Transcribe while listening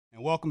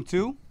And welcome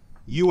to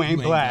You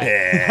Ain't Black.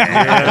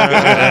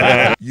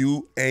 Yeah.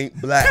 You ain't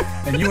black.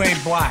 And you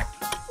ain't black.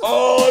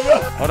 Oh,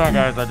 no. Hold on,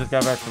 guys. I just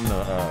got back from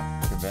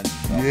the convention.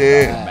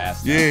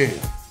 Yeah.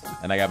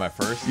 And I got my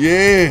first.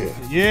 Yeah.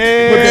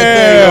 Yeah. Put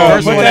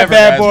that thing on. Put that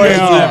bad boy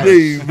on.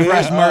 Indeed, man.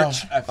 Fresh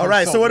merch. All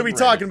right, so what are we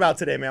talking about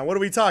today, man? What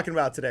are we talking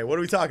about today? What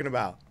are we talking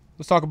about?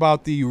 Let's talk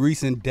about the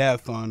recent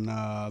death on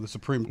the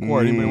Supreme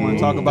Court. Anybody want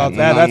to talk about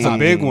that? That's a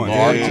big one.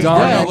 You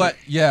know what?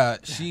 Yeah,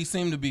 she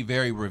seemed to be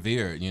very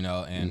revered, you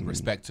know, and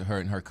respect to her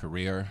and her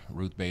career,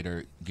 Ruth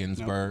Bader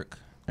Ginsburg.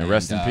 And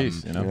rest in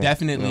peace. You know?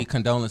 Definitely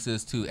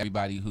condolences to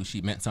everybody who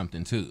she meant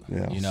something to.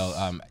 Yeah. You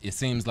know, it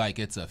seems like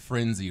it's a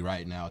frenzy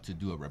right now to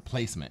do a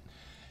replacement.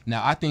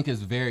 Now, I think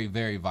it's very,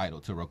 very vital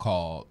to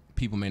recall,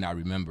 people may not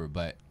remember,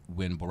 but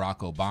when Barack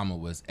Obama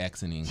was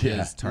exiting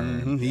his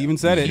term. He even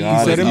said it. He He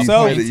was said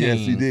himself. appointing Yes,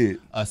 he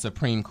did. a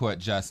Supreme Court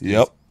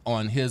justice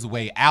on his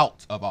way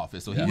out of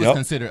office. So he was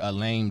considered a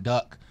lame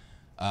duck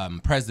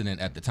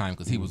president at the time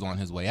because he was on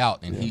his way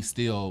out, and he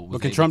still was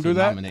can able Trump to do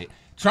that? nominate.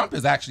 Trump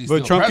is actually But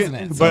still Trump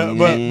president. can,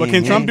 but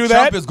can Trump do that?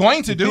 Trump is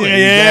going to do it,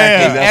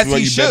 Yeah. That's as what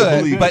he you better should.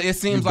 believe But it. it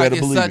seems You like better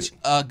it's believe such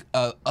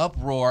a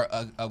uproar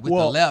with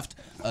the left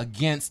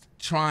against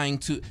trying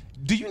to.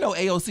 Do you know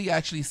AOC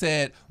actually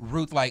said,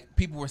 Ruth, like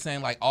people were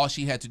saying like all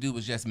she had to do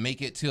was just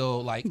make it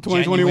till like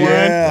 2021.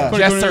 January. Yeah.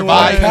 Just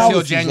survive until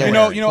Calluses, January.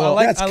 man. You know, Well,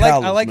 I that's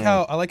like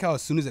callous, how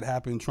as soon as it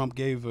happened, Trump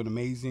gave an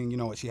amazing. You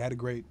know, she had a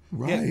great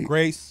Right.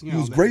 grace. You He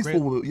know, was that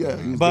graceful. great- He was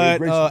very But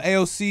graceful.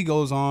 AOC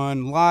goes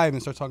on live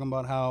and starts talking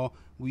about how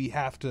we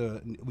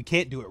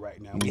can't do it right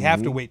now. We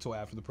have to wait till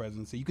after the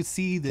presidency. You could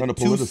see the Trying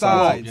to two politicize.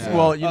 sides. Yeah.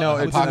 Well, you know,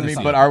 it's, I hypocrisy.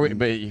 mean, but are we?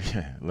 But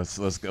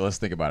let's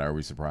think about it. Are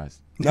we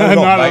surprised? Not at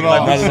all. Not at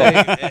Like all. we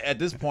say, at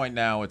this point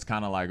now, it's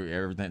kind of like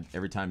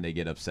every time they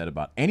get upset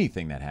about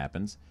anything that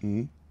happens,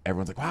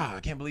 everyone's like, "Wow, I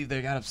can't believe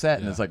they got upset,"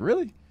 and it's like,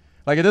 really?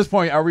 Like at this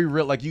point, are we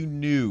real? Like you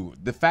knew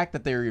the fact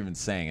that they were even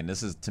saying, and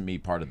this is to me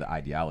part of the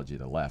ideology of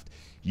the left.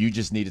 You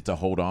just needed to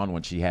hold on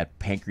when she had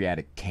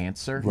pancreatic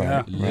cancer.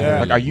 Right.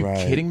 Yeah. Like, are you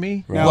Right. kidding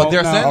me? Right. Well,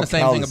 they're Now- saying How the same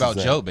thing callous about is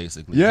that? Joe,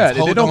 basically. Yeah, Just they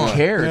hold don't on.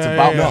 care. It's Yeah,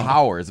 about yeah.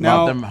 power. It's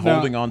Now- about them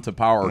holding on to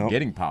power or Yep.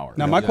 getting power.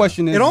 Now my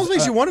question is, It almost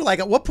makes you wonder, like,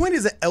 at what point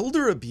is it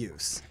elder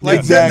abuse? Like,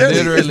 Exactly.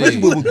 there- Literally.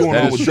 Especially what was going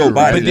That on is with true. Joe Biden.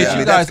 But did Yeah.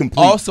 you That's guys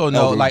complete also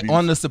know, elder like abuse.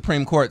 on the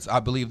Supreme Courts, I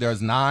believe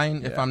there's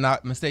 9, if I'm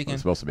not mistaken,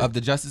 It's supposed to be. of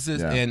the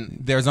justices, Yeah. and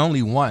there's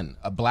only one,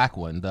 a black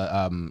one, the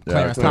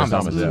Clarence Clarence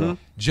Thomas. Thomas, yeah.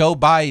 Joe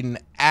Biden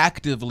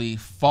actively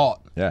fought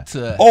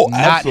to Oh, not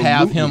have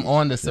absolutely. him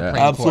on the Supreme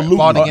Court, Absolutely.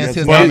 fought But- against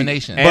his but-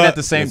 nomination. And at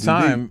the same Yes,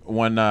 time,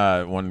 when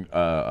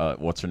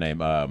what's her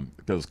name?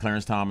 It was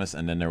Clarence Thomas,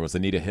 and then there was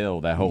Anita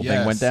Hill. That whole thing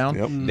Yes. went down.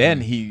 Yep.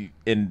 Then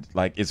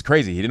it's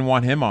crazy. He didn't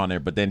want him on there,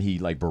 but then he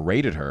like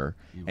berated her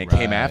and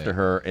came Right. after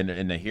her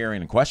in the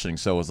hearing and questioning.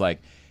 So it was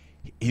like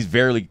it's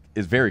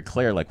very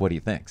clear like what he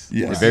thinks.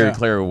 Yes. It's very Yeah.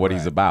 clear what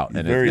he's about. He's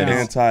And very it's-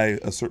 anti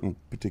a certain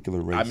particular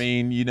race. I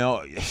mean, you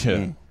know.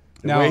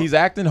 The Now- way he's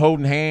acting,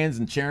 holding hands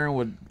and cheering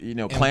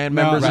with Klan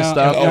members and now-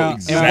 stuff. now-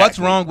 And what's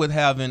wrong with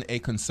having a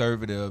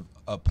conservative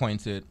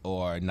appointed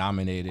or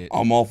nominated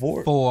I'm all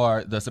for it.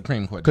 for the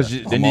Supreme Court? Because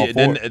justice? then, all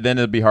for then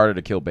it'd be harder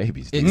to kill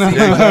babies. It- And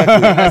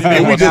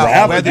we just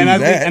have to do and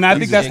that. I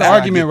think that's the Gotta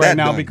argument get right that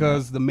now done.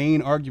 because the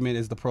main argument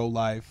is the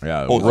pro-life.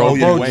 Yeah, Oh, Roe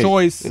yeah. v. Wade.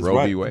 Pro-choice. That's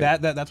Roe v. right.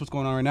 Wade. That's what's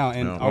going on right now.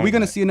 And No, are we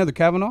going to see another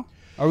Kavanaugh?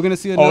 Are we going to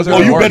see Oh, another? it's gonna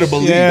be you worse. better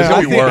believe Yeah, it's I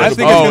gonna be think worse.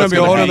 it's Oh, going to it's be a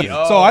gonna whole be-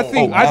 other. So I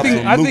think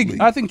absolutely.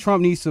 I think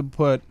Trump needs to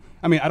put.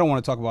 I mean, I don't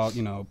want to talk about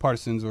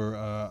partisans or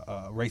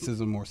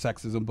racism or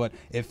sexism, but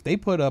if they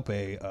put up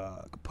a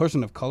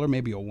person of color,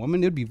 maybe a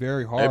woman, it'd be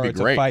very hard It'd be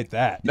to great. fight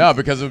that. No,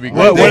 because it would be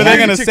What great. are they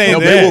going to say? No,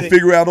 they then? will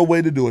figure out a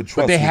way to do it. But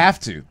Trust they me. have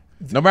to.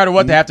 No matter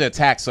what, they have to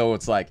attack. So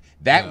it's like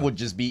that would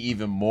just be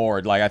even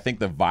more. Like I think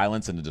the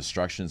violence and the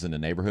destructions in the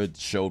neighborhood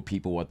showed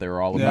people what they were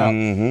all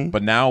about.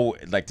 But now,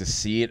 like to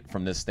see it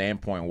from this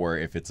standpoint, where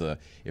if it's a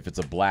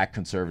black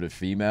conservative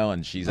female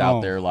and she's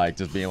out there like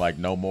just being like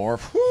no more,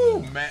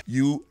 whew, man.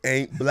 You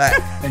ain't black.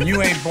 And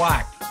you ain't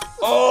black.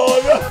 Oh,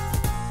 no.